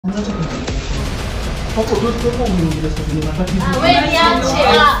Guys,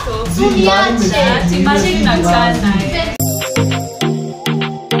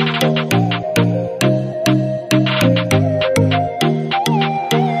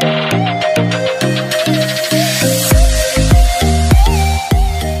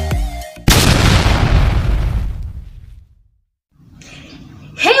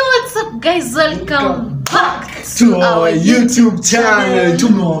 welcome back to our YouTube channel.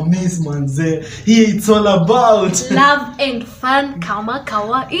 Here it's all about love and fun kama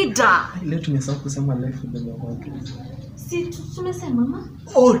kawaida. Leo tumesema kusema life with the Bavakers. Si tumesema mama?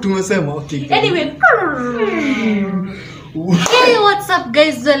 Oh, tumesema okay. Anyway, hey, what's up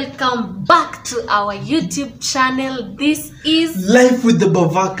guys? Welcome back to our YouTube channel. This is Life with the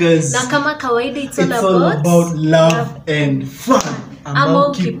Bavakers. Na kama kawaida it's all about love and fun.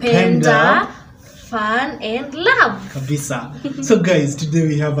 Amo kipenda fun and love kabisa. So guys, today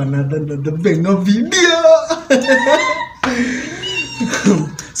we have another banger video.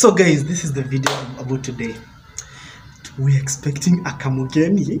 So guys, this is the video about today. We're expecting a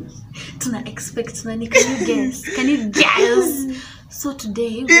kamugeni. Tuna expect nani? Can you guess? Can you guess? So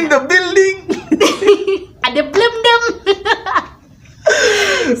today in the building. And they blame them.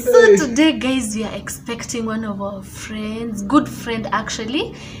 So today guys, we are expecting one of our friends, good friend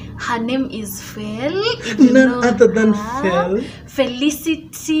actually. Her name is none other than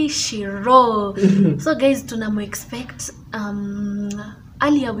Felicity Shiro. So guys, tunamu expect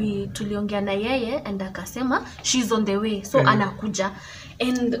earlier we tuliongea na yeye and akasema she's on the way, so anakuja,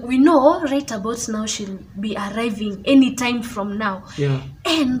 and we know right about now she'll be arriving anytime from now.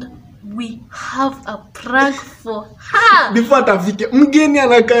 And we have a prank for her. Before atafike mgeni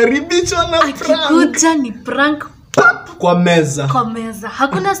anakaribishwa na prank. Akikuja ni prank kwa meza. Kwa meza.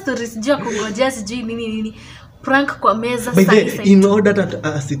 Hakuna stories juu kungojea sijui nini. Prank kwa meza. By the in order that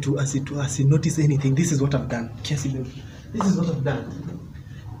as you notice anything, this is what I've done. This is what I've done.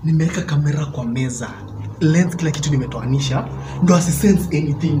 Nimeweka kamera kwa meza. Lens kila kitu nimetoanisha ndo asisense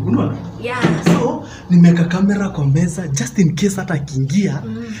anything, unaona? Yeah. So nimeweka kamera kwa meza just in case hata akiingia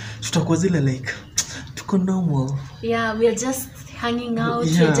tutakuwa zile like tuko normal. Yeah, we are just hanging out.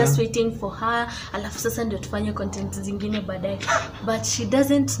 We are just waiting for her. Alafu sasa ndio tufanye content zingine baadaye. But she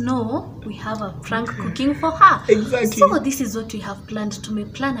doesn't know we have a prank cooking for her. Exactly. So this is what we have planned.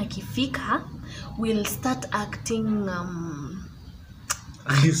 Tumeplan akifika we'll start acting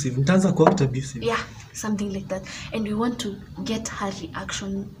abusive. Mtaanza kuact abusive. Yeah, something like that. And we want to get her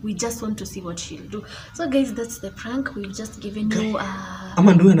reaction. We just want to see what she'll do. So guys, that's the prank. We've just given you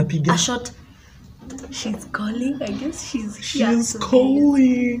a shot. She's calling. I guess she's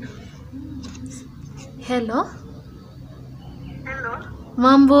calling. Hello. Hello.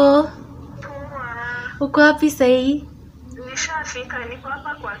 Mambo. Poa. Uko wapi sahi? Nishafika, niko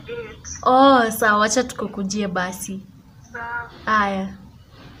hapa kwa gate. Oh, sawa, acha tukukujie basi. Sawa. Haya.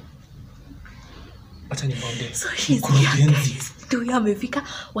 Acha nimwambie. So she's here. Ndio amefika,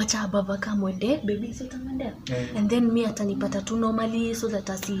 wacha Bavaka mwende, baby so tamwende. And then me atanipata tu normally so that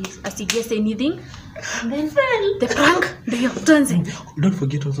asi guess anything. And then the prank, ndio tuanze. Don't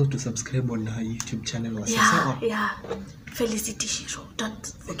forget also to subscribe on her YouTube channel. Yeah. Felicity Shiro.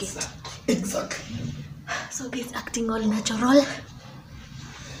 Don't forget. Exactly. So guys, acting all natural.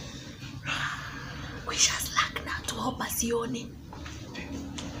 We shall slack now to hope asione.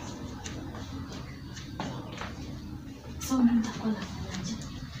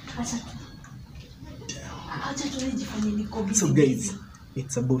 So guys,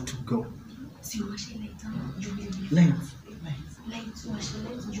 it's about to go. Lights.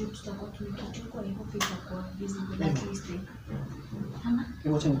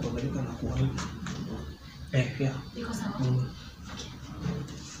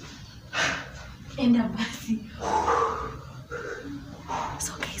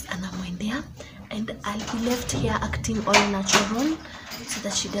 So guys, anamwendea and I'll be left here acting all natural so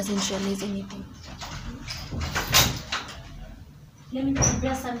that she doesn't realize anything. Let me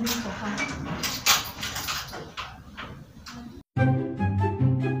prepare something for her.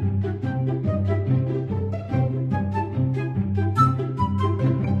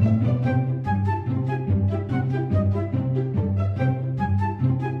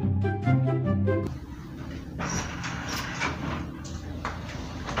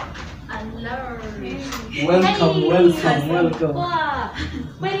 Welcome.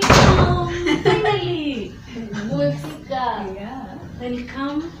 Finally.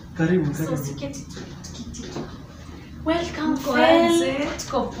 Welcome. Karibu. So siketi. Welcome.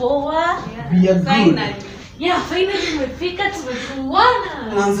 Tuko poa. We are good. Yeah, finally umefika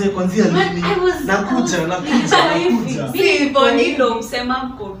tumekuona. Manze kwanzia lini? Nakuja. Si Bonnie ndo msema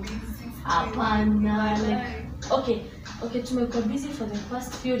mko busy. Hapana. Okay, tumekuwa busy for the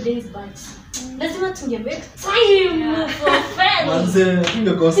past few days but lazima tunge make time for friends. Manze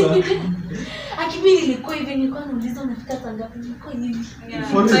tungekosa. Akimi nilikuwa hivi nilikuwa nauliza unafika saa ngapi? Nilikuwa hivi.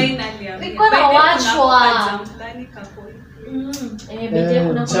 Finally. Nilikuwa na wachwa. Fulani kapo. Bete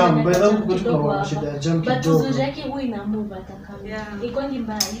kuna jam, by the way kidogo shida hapa. jam But kidogo. uzuri yake huwa ina move atakama. Yeah. Iko ni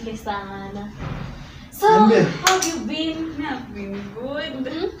mbaya ile sana. So, Niambie. how have you been? I've been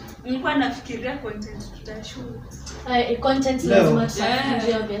good. Nilikuwa nafikiria content tutashoot. Content Leo. lazima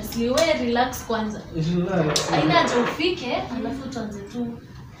tusafikirie obviously. Wewe relax kwanza. Haina haja ufike, alafu tuanze tu.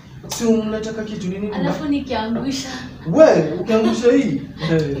 Si unataka kitu nini? Alafu nikiangusha. Wewe ukiangusha hii.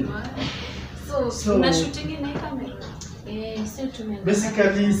 So, una shooting na kamera. Sio tumeanza.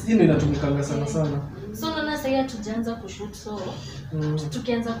 Basically hii ndio inatumikanga sana. So unaona sasa hatujaanza kushoot so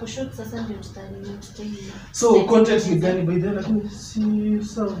tukianza kushoot sasa ndio tutai. So content ni gani by the way lakini si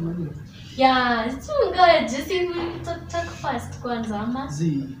sawa nani? Yeah, tungoje just talk fast kwanza ama.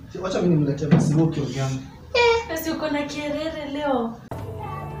 Wacha mimi nimletea basi wewe ukiongea. Basi uko na kerere leo.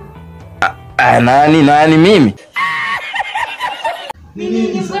 Nani mimi?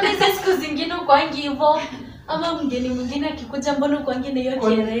 Nini mbona hizo siku zingine kwangi hivyo? Ama mgeni mwingine akikuja mbona kwangi na hiyo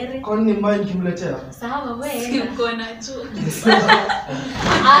kerere? Kwani mbaya nikimletea? Sawa wewe. Siko na tu.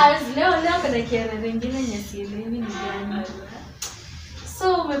 Leo kuna kerere nyingine nyasieleni ni gani?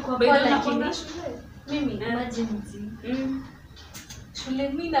 So umekuwa poa lakini mimi imagine shule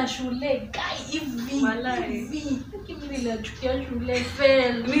mimi na shule kai hivi. Mimi nilichukia shule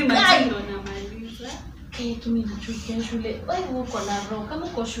fail. Mimi ndo namaliza. Mimi nilichukia shule. Wewe uko na roho kama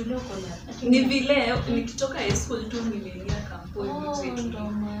uko shule uko na. Ni vile nikitoka high school tu nimeingia kampuni.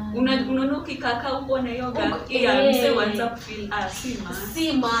 Unaona ukikaka huko na yoga mse wanza feel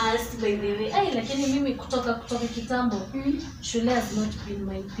si mas by the way. Lakini mimi kutoka kitambo shule has not been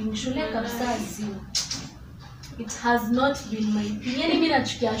my thing. Shule kabisa zio. It has not been my thing. Yani mimi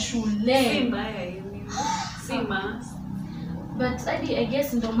nachukia shule. Si mbaya hivi. Si mas. But I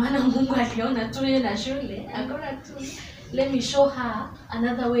guess ndo maana Mungu aliona tu yeye na shule. Akaona tu let me show her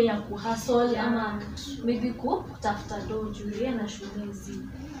another way ya kuhustle ama maybe kutafuta dojo yeye na shule hizi.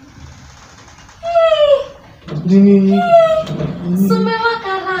 Nini? Sumewa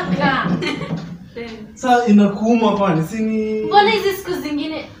karaka. Sasa inakuuma pani si ni. Mbona hizi siku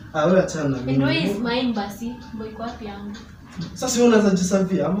zingine? Wewe achana mimi. Ndio is mine basi. Boy kwa wapi yangu? Sasa wewe unaweza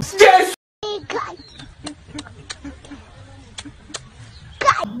jisavia ama?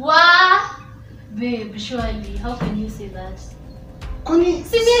 Wow. Babe, surely how can you say that? Kwani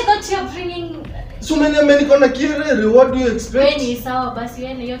See me I got you bringing so many niko na kirere, what do you expect? Wewe ni sawa basi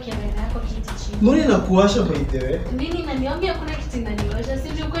wewe na hiyo kelele yako kiti chini. Mbona inakuasha by the way? Nini naniambia kuna kitu inaniwasha? Si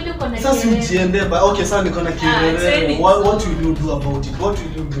ndio kweli uko na kelele? Sasa ujiende ba. Okay, sasa niko na kirere. What will you do about it? What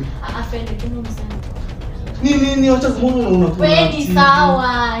will you do? Afende kama msana. Nini acha kumwona unakuwa. Wewe ni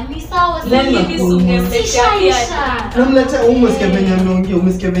sawa. Ni sawa Lakini sungemletea. Namletea umesikia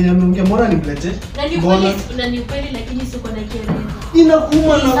venye ameongea. Mbona nimlete? Na ni kweli lakini siko na kelele.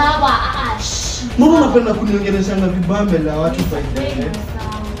 Inakuuma na. Sawa. Mbona unapenda kuniongelesha na vibambe la watu by the way?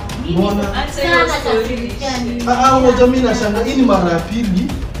 Mbona? Ngoja mimi nashanga hii ni mara ya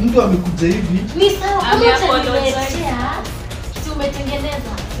pili mtu amekuja hivi. Ni sawa kama utaniletea. Si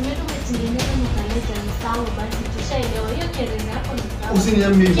umetengeneza. Umetengeneza mkaleta ni sawa basi tushaelewa hiyo kelele yako ni sawa.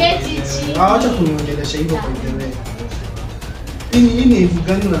 Usiniambie. Keti chini. Acha kuniongelesha hivyo by the way. Hii ni hivi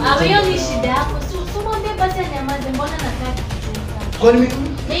gani unanitaka? Hiyo ni shida yako. Mwambie basi anyamaze mbona nakaa kichunga. Kwani mimi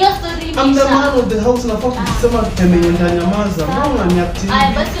hiyo story ni I'm the man of the house na fuck kusema temenyenda nyamaza. Mbona unaniactive?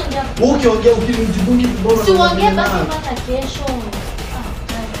 Aya basi ongea. Ukiongea ukinijibu kitu bora. Si ongea basi mpaka kesho.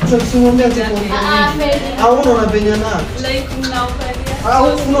 Sasa simwambia tu. Unaona venye na. Like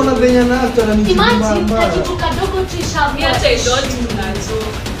mnaokalia. Unaona venye na hata na nijibu mbaya. Kitu kadogo tu ishabu. Hata idoti tunazo.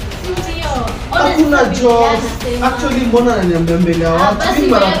 Hakuna job. Actually mbona ananiambia mbele ya watu? Mimi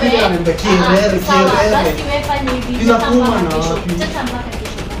mara pili ananiambia kirere. Basi wewe fanya hivi. Inakuuma na wapi? Tata mpaka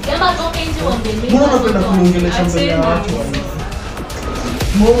kesho. Kama toka nje uongee. Mbona unapenda kuniongelesha mbele ya watu?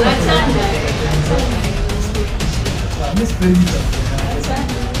 Mbona? Mimi sipendi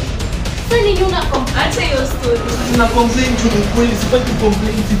Sasa ni una acha hiyo story. Tuna complain tu ni kweli, sipati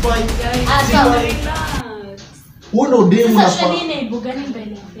complain sifai. Uone udemu na sasa nini aibu gani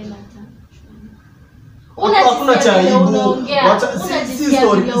mbele ya Fela hata? Hakuna cha aibu. Si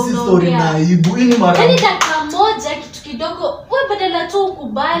story na aibu. Hii ni mara. Yaani dakika moja kitu kidogo wewe badala tu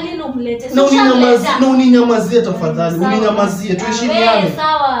ukubali na umlete. Na uninyamazie tafadhali. Uninyamazie tuheshimiane.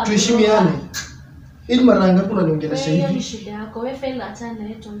 Tuheshimiane. Ili mara ngapi unaniongelesha hivi? Hiyo ni shida yako. Wewe Fel achana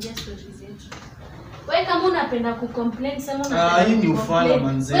naye tuongee stories zetu. Wewe kama unapenda kucomplain sema unapenda. Hii ni ufala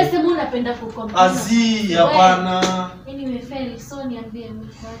manze. Wewe sema unapenda kucomplain. Azi hapana. Mimi nimefeli so niambie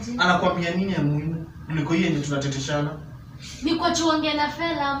mkwaje. Anakuambia nini ya muhimu? Kuliko hiyo yenye tunateteshana. Ni kwa tuongee na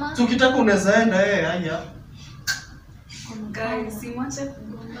Fel ama? Ukitaka unaweza enda haya. Guys, simwache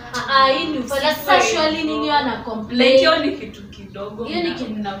kugombana. Hii ni ufala. Sasa surely nini ana complain? Like hiyo ni kitu kidogo. Hiyo ni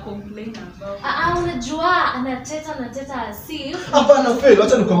kitu na complain about. Unajua anateta asif. Hapana Fel,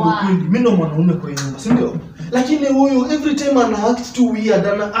 acha nikwambie kweli. Mimi ndo mwanaume kwa nyumba, si ndio? Lakini huyu every time ana act too weird,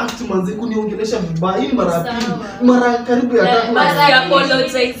 ana act manze kuniongelesha vibaya. Hii mara pili. Mara karibu ya tatu. Basi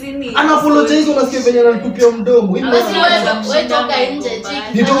apologize ni. Ana apologize unasikia venye ananitupia mdomo. Hii Basi wewe toka nje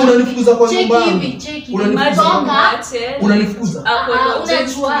cheki. Ndio unanifukuza kwa nyumba. Cheki. Unanifukuza.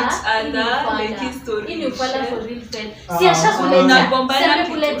 Unajua hii ni ufala for real Fel. Si ashakuleta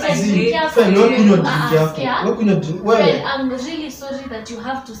Fel, wewe kunywa drink yako. Wewe kunywa drink. Wewe. I'm really sorry that you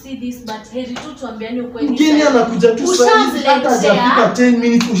have to see this but heri tu tuambiane ukweli. Mgeni anakuja tu saa hizi hata hajafika 10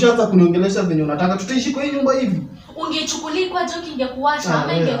 minutes ushaanza kuniongelesha venye unataka. Tutaishi kwa hii nyumba hivi. Ungechukulia kwa joke ingekuwasha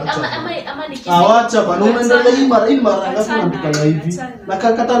ama nikisema. Awacha bana, unaendelea hii mara ngapi unapikana hivi? Na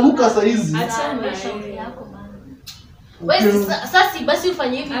kakatanuka saa hizi. Achana shauri yako bana. Wewe sasa basi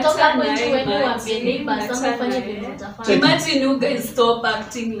ufanye hivi toka hapo nje wewe waambie neighbors sasa ufanye vile utafanya. Imagine you guys stop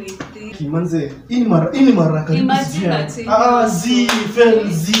acting like this. Kimanze, hii ni mara karibu. Imagine Fel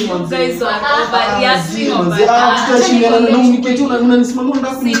manze. Guys are overreacting. Tutashindana na uniketi unanisimamia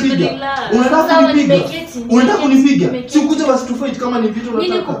unataka kunipiga. Unataka kunipiga. Si ukuje basi tu fight kama ni vitu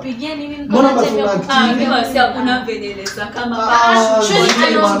unataka. Mimi nikupigie nini Mbona basi basi hakuna veneleza kama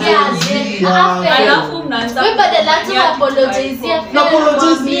alafu mnaanza wewe badala tu apologize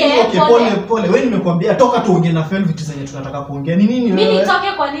pole. Wewe nimekwambia toka tuongee na Fel vitu zenye tunataka kuongea. Ni nini wewe? Mimi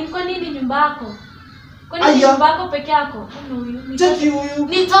nitoke kwa nini nyumba yako? Kwa nini nyumba yako peke yako? Cheki huyu.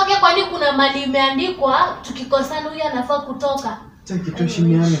 Nitoke kwani kuna mali imeandikwa tukikosana huyu anafaa kutoka. Cheki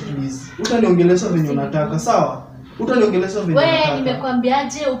tuheshimiane please. Utaniongelesha venye unataka, sawa? Utaniongelesha venye unataka. Wewe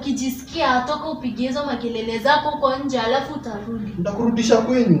nimekwambiaje ukijisikia toka upige hizo makelele zako huko nje alafu utarudi. Nitakurudisha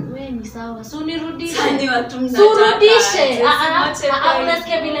kwenyu. Wewe ni sawa. Si unirudishe. Sani watu mnataka. Urudishe.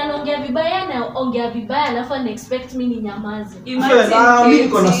 Unasikia bila anaongea vibaya na ongea vibaya alafu ana expect mimi ni nyamaze. Mimi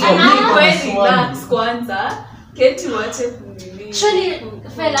niko na swali. Relax kwanza. Keti wache kunini. Shoni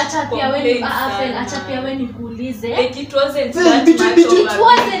Fel acha pia wewe nikuulize. It wasn't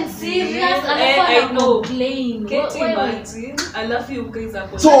serious alafu complain. Keti imagine alafu you guys are.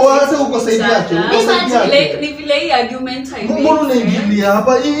 So wacha uko side yake. Like ni vile hii argument haiko. Mbona unaingilia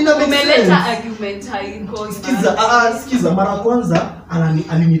hapa? Hii ina make sense. Umeleta argument haiko. Sikiza mara kwanza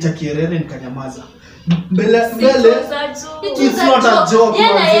aliniita kierere nikanyamaza. Mbele it's not a joke.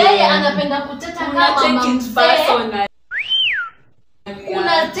 Yeye anapenda kuteta kama mama.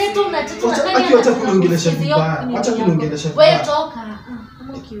 Unateta acha kuniongelesha vibaya. Acha kuniongelesha vibaya. Wewe toka.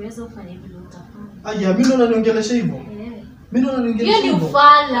 Kama ukiweza ufanye vile utafanya. Aya, mimi ndo naniongelesha hivyo. Mimi ndo naniongelesha hivyo. Hiyo ni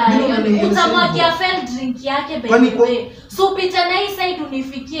ufala. Utamwagia Fel drink yake baby. So upite na hii side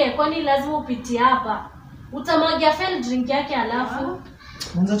unifikie. Kwani lazima upitie hapa? Utamwagia Fel drink yake alafu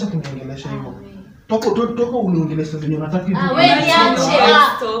mwanzo acha kuniongelesha hivyo. Toka uniongelesha venye unataka hivi. Wewe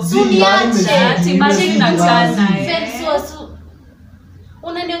niache. Imagine na chana. Fel sio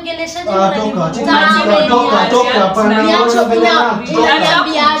unaniongeleshaje toka hapana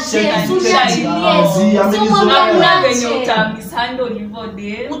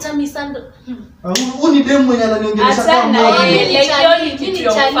utamisando huyu ni demu mwenye ananiongelesha kama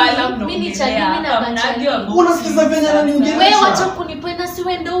unasikiza venye ananiongelesha wewe wacha kunipenda si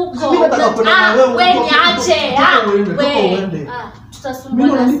wende huko wewe niache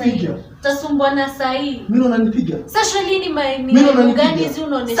tutasumbuana saa hii. Mimi unanipiga. Sasa lini ni gani hizi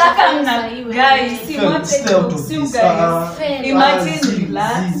unaonesha saa hii wewe? Guys, si guys. Imagine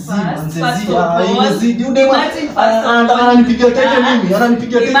relax first. Ananipiga teke mimi.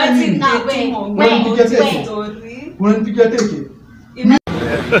 Unanipiga teke.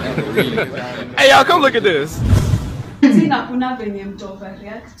 Hey y'all, come look at this. Sina kuna venye mtu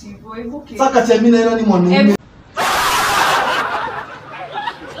overreactive. Sasa kati ya mimi na nani mwanaume?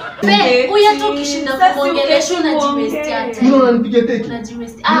 Huyu tu kishinda kuongelesha unajimestia tena. Mimi unanipiga teke.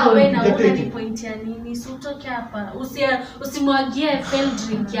 Unajimestia. Wewe na wewe ni point ya nini? Si utoke hapa. Usimwagie Fel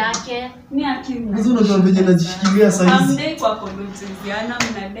drink yake. Ni akini. Hizo unajua venye najishikilia saa hizi. Amdai kwa apologiziana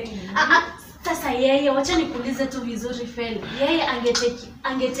mnadai. Sasa yeye wacha nikuulize tu vizuri Fel. Yeye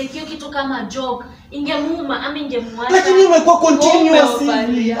angetekio kitu kama joke. Ingemuuma ama ingemwacha. Lakini imekuwa continuous.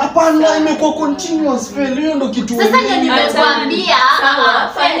 Hapana, imekuwa continuous Fel. Hiyo ndo kitu. Sasa ndio nimekwambia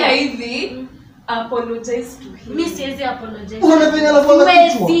fanya hivi. apologize to him. Mimi siwezi apologize. Unaona venye anapola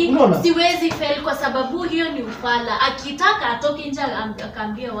kichwa. Unaona? Siwezi fail kwa sababu hiyo ni ufala. Akitaka atoke nje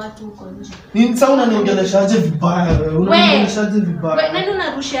akaambia watu huko nje. Ni sawa unaniongeleshaje vibaya wewe? Unaniongeleshaje vibaya? Wewe nani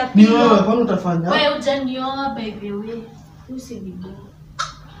unarushia Ni pili? wewe kwani utafanya? Wewe hujanioa by the way. Usibibo.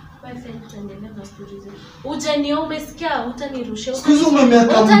 Wewe tuendelee na stories. Hujanioa umesikia? Utanirushia. Siku hizi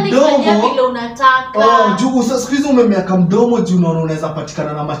umemiaka Utanifanyia mdomo. vile unataka. Juu siku hizi umemiaka mdomo juu unaona unaweza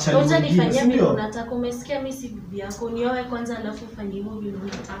patikana na machali wengine. Utanifanyia vile unataka. Umesikia mimi si bibi yako. Nioe kwanza alafu ufanye hivyo vile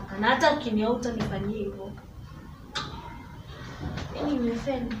unataka. Na hata ukinioa utanifanyia hivyo. Mimi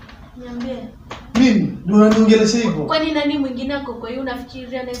nimefeli. Niambie. Mimi ndio unaniongelesha hivyo. Kwani nani mwingine ako kwa hiyo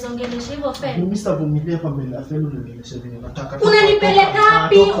unafikiria anaweza ongelesha hivyo feli? Mimi sitavumilia hapa mbele ya feli unaniongelesha vile unataka. Unanipeleka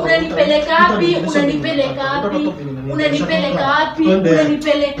wapi? Unanipeleka wapi? Unanipeleka wapi? Unanipeleka wapi?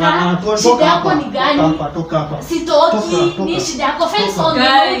 Unanipeleka? Shida yako ni gani? Toka hapa. Sitoki. Ni shida yako feli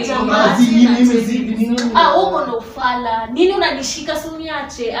Guys, jamaa. Mimi Uko na ufala. Nini unanishika si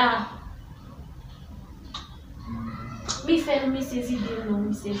uniache? Mi feli mimi siwezi deal na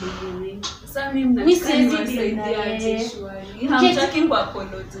msebebe. Sasa mimi mnasaidia shwari. Hamtaki kwa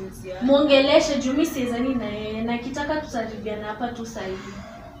apologize ya. Muongeleshe juu mimi siwezani na yeye na kitaka tutaribiana hapa tu sasa hivi.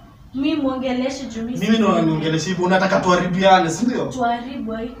 Mimi muongeleshe juu mimi. Mimi ndo unaniongelesha hivyo unataka tuharibiane, si ndio?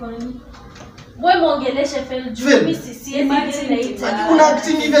 Tuharibu haiko nini? Wewe muongeleshe feli juu mimi siwezi na Una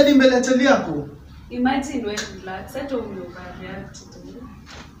acting hivi hadi mbele ya chali yako. Imagine when relax hata umeoverreact tu.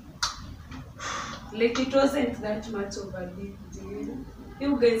 Like it wasn't that much of a big deal.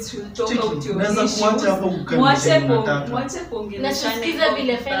 You guys should talk out your issues. Mwache kuongeleshana. Nasikiza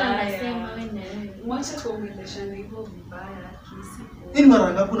vile fela anasema wewe na wewe. Mwache kuongeleshana hivyo vibaya kisi. Ni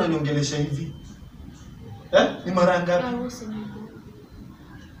mara ngapi unaniongelesha hivi? Ni mara ngapi?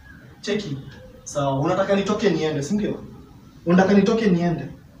 Cheki. Sawa, unataka nitoke niende, si ndio? Unataka nitoke niende?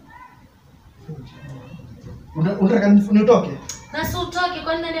 Unataka nitoke? Na si utoke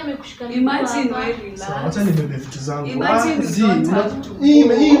kwani nani amekushika mikono? Imagine wewe relax. Acha nibebe vitu zangu. Imagine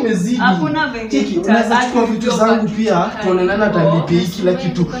hii imezidi. Hakuna venye. Cheki, unaweza chukua vitu zangu pia, tuonana atalipia kila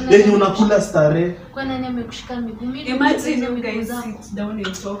kitu. Yenye unakula starehe. Kwa nani amekushika miguu? Imagine you guys sit down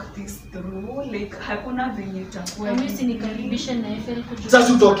and talk this through. Like hakuna venye itakuwa. Mimi si nikaribisha na Eiffel kutoka.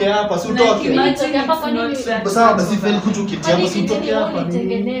 Sasa utoke hapa, si utoke. Imagine hapa kwa nini? Sawa basi Eiffel kutukitia hapa, si utoke hapa.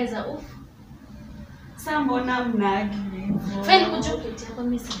 Nitengeneza. Sasa mbona mnaagi hivyo? Feli kujoketi hapa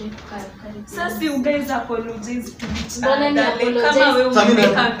mimi sidai kukaa karibu. Sasa you guys apologize to each Mbona ni other. Like, apologize? kama wewe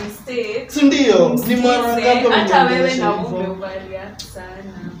umeka mistake. Si ndio? Ni mara ngapi hata wewe na umeoverreact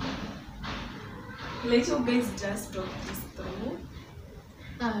sana. Let you guys just talk this through.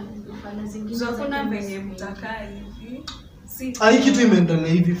 Ufala zingine. Hakuna venye mtakaa hivi. Hii kitu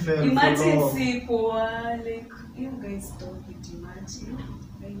imeendelea hivi Feli. Imagine si poa like you guys talk it imagine.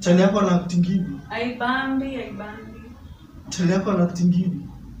 Chali yako ana acting hivi. Aibambi. Chali yako ana acting hivi.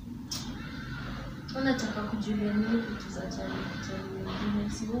 Unataka kujulia nini vitu za chali wengine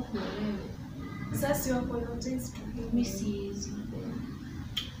si huko wewe. Sasa si apologize to him. Mimi siwezi.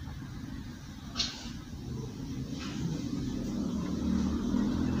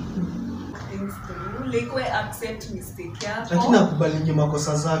 Like we accept mistake yako. Lakini akubalingi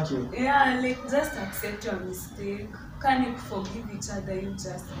makosa zake. Yeah, like just accept your mistake. Can you forgive each other? You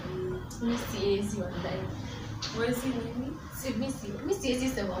just do it. Mimi siwezi wadai. Wezi nini? Mimi siwezi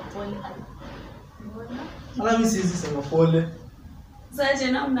sema pole. Mbona? Ala mimi siwezi sema pole.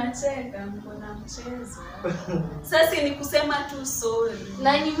 Sasa na mnacheka mbona mchezo? Sasa ni kusema tu sorry.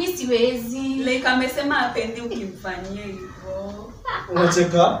 Na mimi siwezi. Like amesema apendi ukimfanyia hivyo.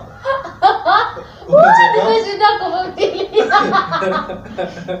 Unacheka? Nimeshinda kuvumilia.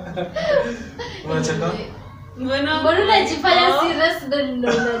 Unacheka? Mbona unajifanya serious ndio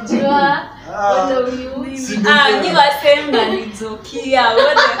unajua? Mbona huyu? Ni wasema nizokia.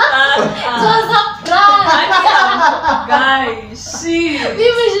 What the fuck? It was a prank. Guys, shit.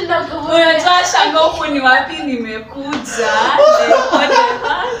 Nimeshinda kuvumilia. Unatoa shanga huko ni wapi nimekuja? What the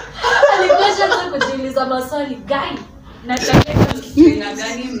fuck? Alikuwa shanza kujiuliza maswali gani? Nataka kina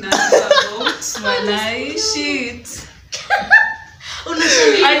gani mnaanza about malai shit.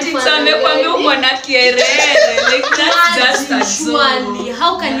 Ati tame kwambia uko na kierere like that's just a joke.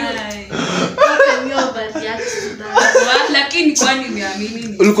 How can you overreact to that? Lakini kwani niamini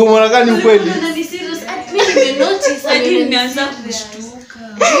ni ulikuwa mwana gani ukweli? Ni serious. Mimi nimenotice hadi nimeanza kushtuka.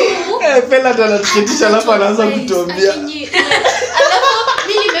 Fela anatuketisha alafu anaanza kutuambia. Alafu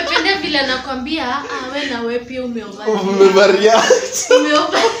mimi nimependa vile anakuambia wewe na wewe pia umeoverreact. It's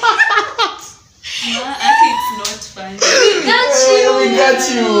not funny. We got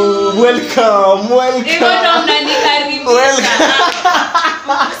you. Welcome. Even though mnanikaribia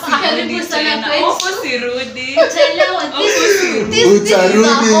Karibu sana kwetu. Usirudi. Utaelewa this is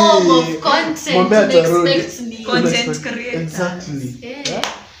a home of content. Mwambie atarudi. Expect me. Content creator. Exactly. Yeah.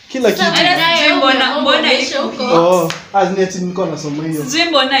 Kila kitu. Mbona Oh, azniati niko nasoma hiyo. sijui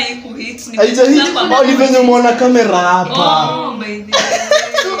mbona ikuhit ni Aija hii ni venye umeona kamera hapa. oh by the way.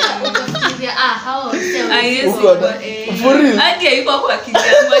 For real. Hadi haiko kwa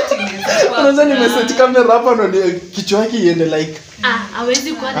kijambo tineza. Unaweza nimeset kamera hapa ndo kichwa yake iende like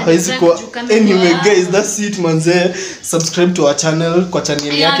hawezi kuwa hawezi kuwa. Anyway guys, that's it manze. Subscribe to our channel kwa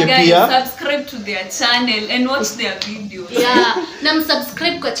channel yake pia. Subscribe to their channel and watch their videos. Yeah, na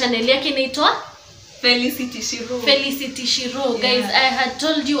msubscribe kwa channel yake inaitwa Felicity Shiro. Felicity Shiro. Guys, I had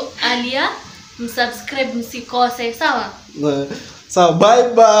told you earlier, msubscribe msikose, sawa? So bye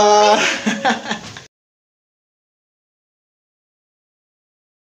bye.